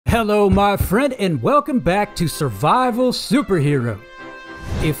Hello my friend, and welcome back to Survival Superhero.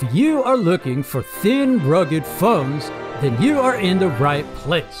 If you are looking for thin, rugged phones, then you are in the right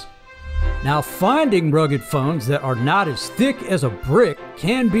place. Now, finding rugged phones that are not as thick as a brick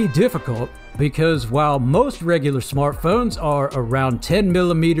can be difficult because while most regular smartphones are around 10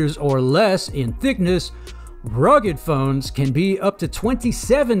 millimeters or less in thickness, rugged phones can be up to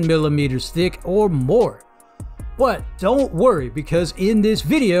 27 millimeters thick or more. But don't worry, because in this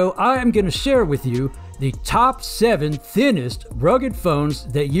video I am going to share with you the top 7 thinnest rugged phones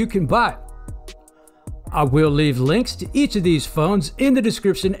that you can buy. I will leave links to each of these phones in the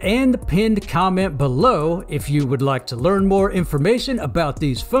description and the pinned comment below if you would like to learn more information about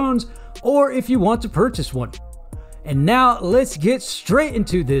these phones or if you want to purchase one. And now let's get straight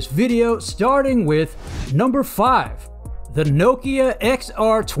into this video, starting with number 5, the Nokia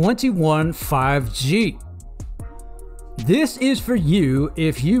XR21 5G. This is for you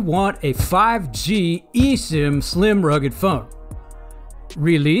if you want a 5G eSIM slim rugged phone.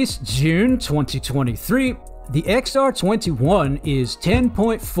 Released June 2023, the XR21 is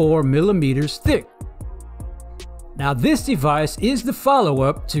 10.4 millimeters thick. Now this device is the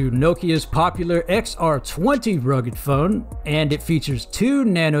follow-up to Nokia's popular XR20 rugged phone, and it features 2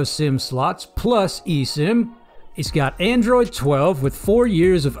 nano SIM slots plus eSIM. It's got Android 12 with 4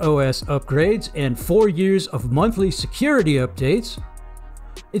 years of OS upgrades and 4 years of monthly security updates.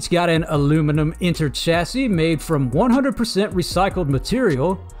 It's got an aluminum inter-chassis made from 100% recycled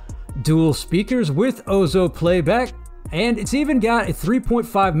material, dual speakers with Ozo playback, and it's even got a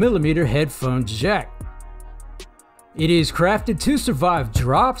 3.5mm headphone jack. It is crafted to survive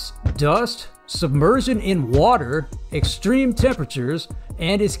drops, dust, submersion in water, extreme temperatures,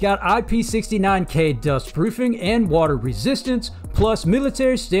 and it's got IP69K dust proofing and water resistance, plus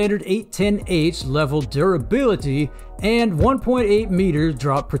military standard 810H level durability and 1.8 meter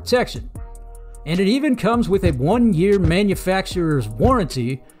drop protection. And it even comes with a 1-year manufacturer's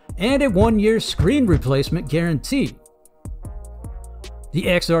warranty and a 1-year screen replacement guarantee. The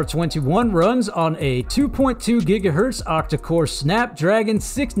XR21 runs on a 2.2 GHz octa-core Snapdragon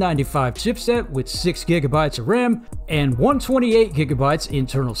 695 chipset with 6 GB of RAM and 128 GB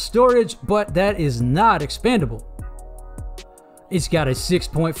internal storage, but that is not expandable. It's got a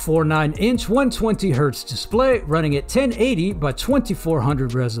 6.49-inch 120Hz display running at 1080 by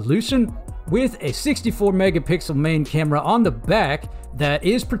 2400 resolution with a 64 megapixel main camera on the back that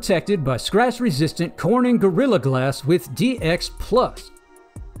is protected by scratch-resistant Corning Gorilla Glass with DX+.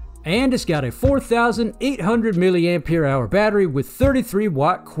 And it's got a 4,800 mAh battery with 33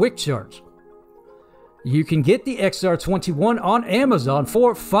 watt quick charge. You can get the XR21 on Amazon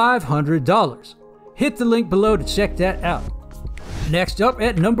for $500. Hit the link below to check that out. Next up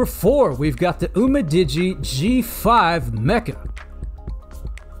at number 4, we've got the Umidigi G5 Mecha.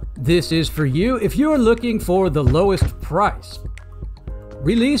 This is for you if you are looking for the lowest price.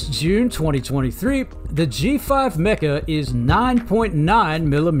 Released June 2023, the G5 Mecha is 9.9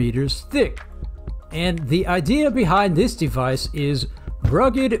 millimeters thick. And the idea behind this device is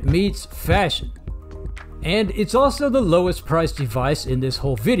rugged meets fashion. And it's also the lowest priced device in this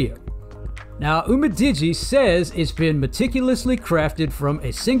whole video. Now, Umidigi says it's been meticulously crafted from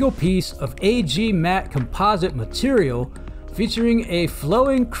a single piece of AG matte composite material featuring a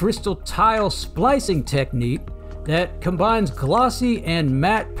flowing crystal tile splicing technique that combines glossy and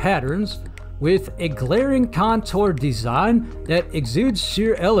matte patterns with a glaring contour design that exudes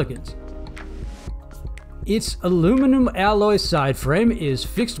sheer elegance. Its aluminum alloy side frame is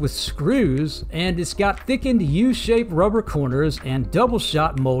fixed with screws, and it's got thickened U-shaped rubber corners and double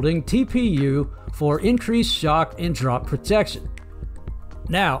shot molding TPU for increased shock and drop protection.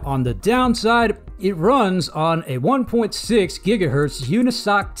 Now, on the downside, it runs on a 1.6 GHz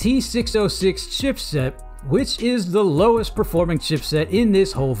Unisoc T606 chipset, which is the lowest performing chipset in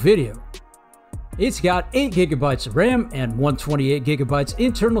this whole video. It's got 8 GB of RAM and 128 GB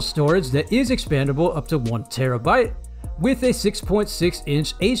internal storage that is expandable up to 1 TB, with a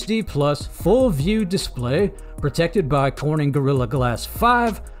 6.6-inch HD Plus full view display protected by Corning Gorilla Glass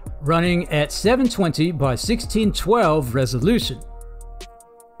 5, running at 720 by 1612 resolution.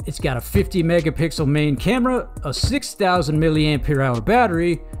 It's got a 50 megapixel main camera, a 6,000 mAh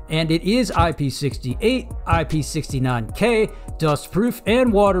battery, and it is IP68, IP69K, dust proof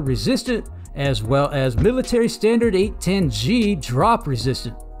and water resistant, as well as military standard 810G drop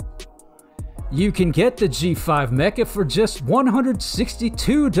resistant. You can get the G5 Mecha for just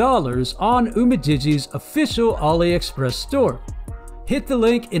 $162 on Umidigi's official AliExpress store. Hit the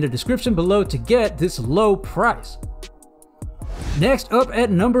link in the description below to get this low price. Next up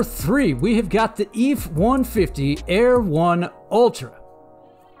at number 3, we have got the EVE 150 Air 1 Ultra.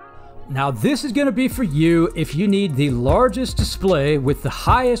 Now this is going to be for you if you need the largest display with the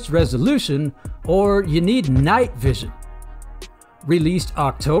highest resolution, or you need night vision. Released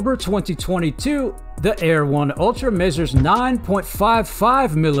October 2022, the Air 1 Ultra measures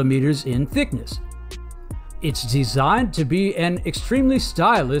 9.55 millimeters in thickness. It's designed to be an extremely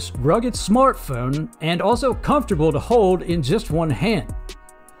stylish, rugged smartphone and also comfortable to hold in just one hand.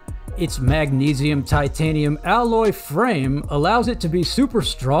 Its magnesium titanium alloy frame allows it to be super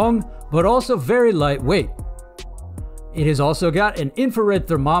strong, but also very lightweight. It has also got an infrared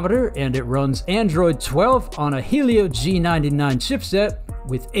thermometer, and it runs Android 12 on a Helio G99 chipset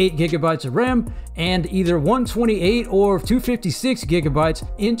with 8 GB of RAM and either 128 or 256 GB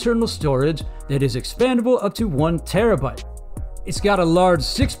internal storage that is expandable up to 1 TB. It's got a large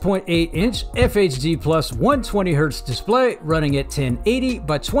 6.8-inch FHD plus 120Hz display running at 1080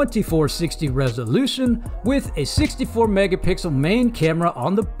 by 2460 resolution with a 64 megapixel main camera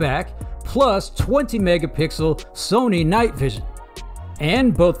on the back plus 20 megapixel Sony night vision.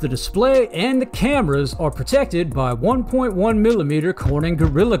 And both the display and the cameras are protected by 1.1mm Corning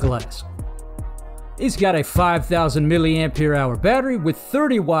Gorilla Glass. It's got a 5000 mAh battery with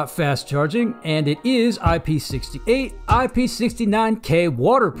 30 watt fast charging, and it is IP68, IP69K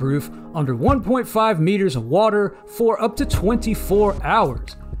waterproof under 1.5 meters of water for up to 24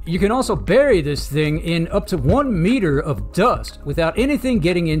 hours. You can also bury this thing in up to 1 meter of dust without anything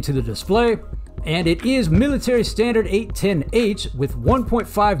getting into the display, and it is military standard 810H with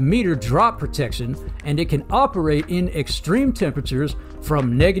 1.5 meter drop protection, and it can operate in extreme temperatures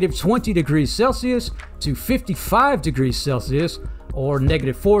from -20 degrees Celsius to 55 degrees Celsius, or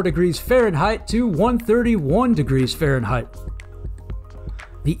 -4 degrees Fahrenheit to 131 degrees Fahrenheit.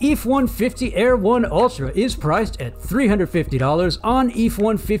 The EF150 Air 1 Ultra is priced at $350 on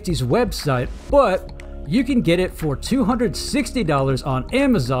EF150's website, but you can get it for $260 on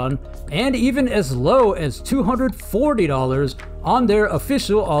Amazon and even as low as $240 on their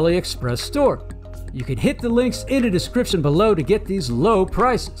official AliExpress store. You can hit the links in the description below to get these low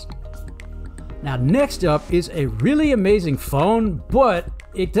prices. Now next up is a really amazing phone, but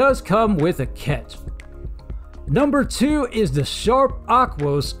it does come with a catch. Number 2 is the Sharp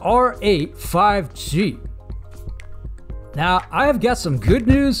Aquos R8 5G. Now, I have got some good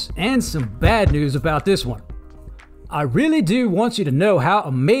news and some bad news about this one. I really do want you to know how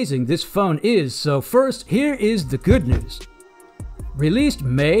amazing this phone is, so first, here is the good news. Released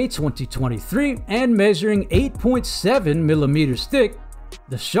May 2023 and measuring 8.7 millimeters thick,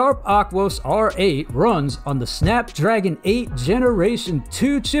 the Sharp Aquos R8 runs on the Snapdragon 8 Generation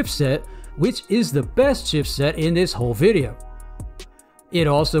 2 chipset, which is the best chipset in this whole video. It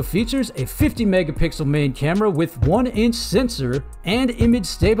also features a 50 megapixel main camera with 1-inch sensor and image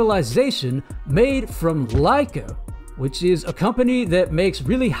stabilization made from Leica, which is a company that makes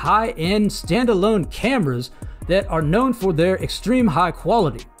really high-end standalone cameras that are known for their extreme high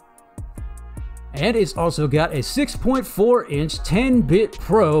quality. And it's also got a 6.4-inch 10-bit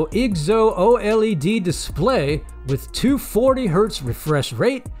Pro IGZO OLED display with 240Hz refresh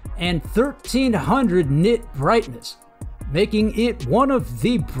rate and 1300 nit brightness, making it one of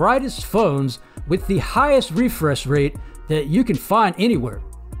the brightest phones with the highest refresh rate that you can find anywhere.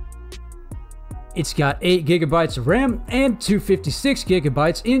 It's got 8 GB of RAM and 256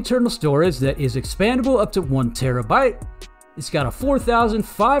 GB internal storage that is expandable up to 1 TB. It's got a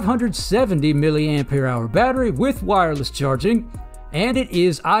 4570 mAh battery with wireless charging, and it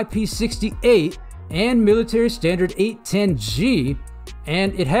is IP68 and military standard 810G,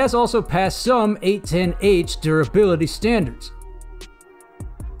 and it has also passed some 810H durability standards.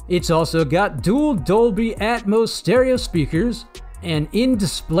 It's also got dual Dolby Atmos stereo speakers, an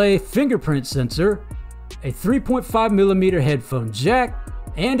in-display fingerprint sensor, a 3.5mm headphone jack,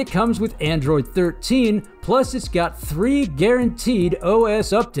 and it comes with Android 13, plus it's got 3 guaranteed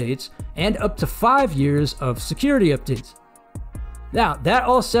OS updates and up to 5 years of security updates. Now, that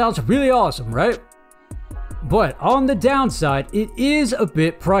all sounds really awesome, right? But on the downside, it is a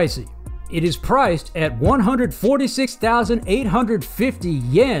bit pricey. It is priced at 146,850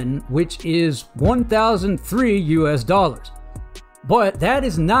 yen, which is 1,003 US dollars. But that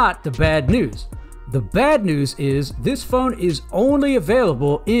is not the bad news. The bad news is this phone is only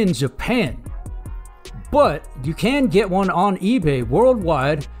available in Japan. But you can get one on eBay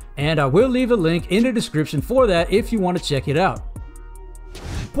worldwide, and I will leave a link in the description for that if you want to check it out.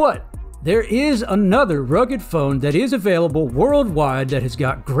 But there is another rugged phone that is available worldwide that has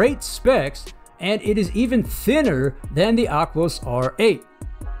got great specs, and it is even thinner than the Aquos R8.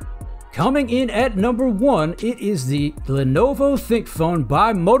 Coming in at number 1, it is the Lenovo ThinkPhone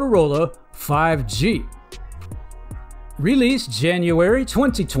by Motorola 5G. Released January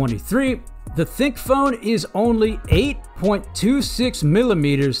 2023, the ThinkPhone is only 8.26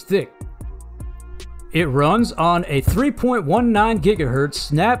 millimeters thick. It runs on a 3.19 GHz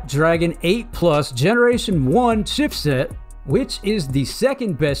Snapdragon 8 Plus Generation 1 chipset, which is the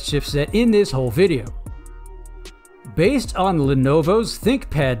second best chipset in this whole video. Based on Lenovo's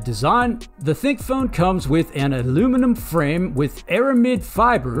ThinkPad design, the ThinkPhone comes with an aluminum frame with aramid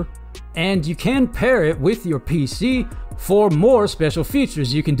fiber, and you can pair it with your PC for more special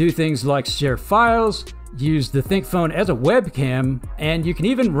features. You can do things like share files, use the ThinkPhone as a webcam, and you can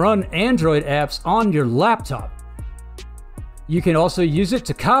even run Android apps on your laptop. You can also use it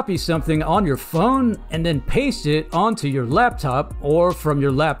to copy something on your phone and then paste it onto your laptop, or from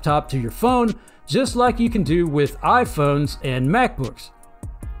your laptop to your phone, just like you can do with iPhones and MacBooks.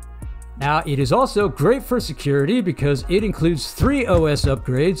 Now, it is also great for security because it includes 3 OS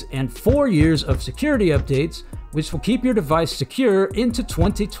upgrades and 4 years of security updates, which will keep your device secure into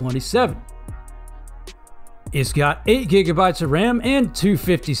 2027. It's got 8 GB of RAM and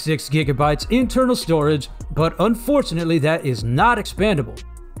 256 GB internal storage, but unfortunately that is not expandable.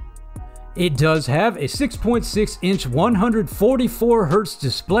 It does have a 6.6-inch 144Hz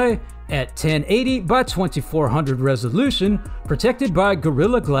display at 1080 by 2400 resolution, protected by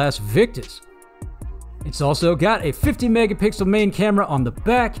Gorilla Glass Victus. It's also got a 50 megapixel main camera on the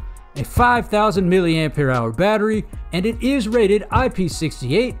back, a 5000 mAh battery, and it is rated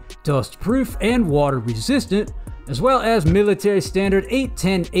IP68, dust proof and water resistant, as well as military standard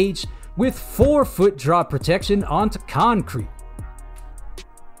 810H with 4-foot drop protection onto concrete.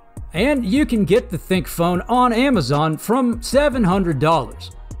 And you can get the ThinkPhone on Amazon from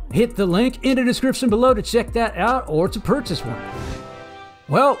 $700. Hit the link in the description below to check that out or to purchase one.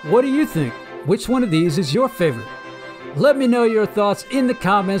 Well, what do you think? Which one of these is your favorite? Let me know your thoughts in the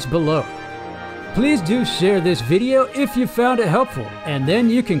comments below. Please do share this video if you found it helpful, and then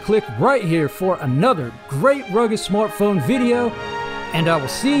you can click right here for another great rugged smartphone video, and I will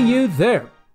see you there.